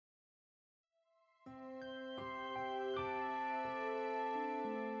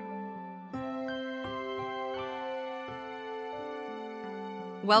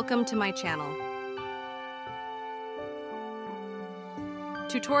Welcome to my channel.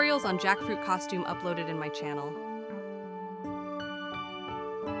 Tutorials on jackfruit costume uploaded in my channel.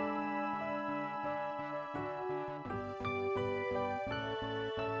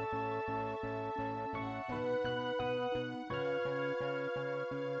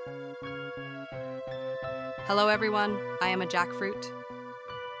 Hello everyone, I am a jackfruit.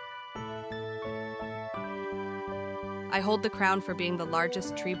 I hold the crown for being the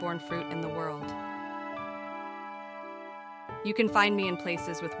largest tree-borne fruit in the world. You can find me in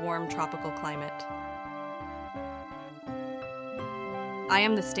places with warm tropical climate. I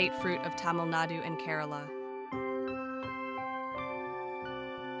am the state fruit of Tamil Nadu and Kerala.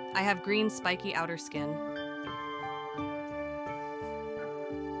 I have green spiky outer skin.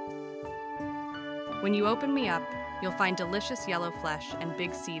 When you open me up, you'll find delicious yellow flesh and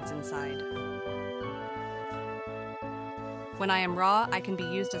big seeds inside. When I am raw, I can be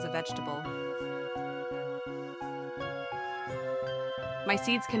used as a vegetable. My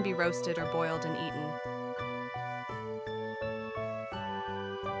seeds can be roasted or boiled and eaten.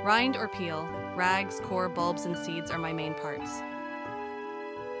 Rind or peel, rags, core, bulbs, and seeds are my main parts.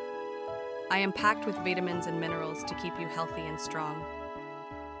 I am packed with vitamins and minerals to keep you healthy and strong.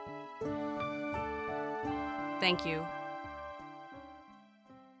 Thank you.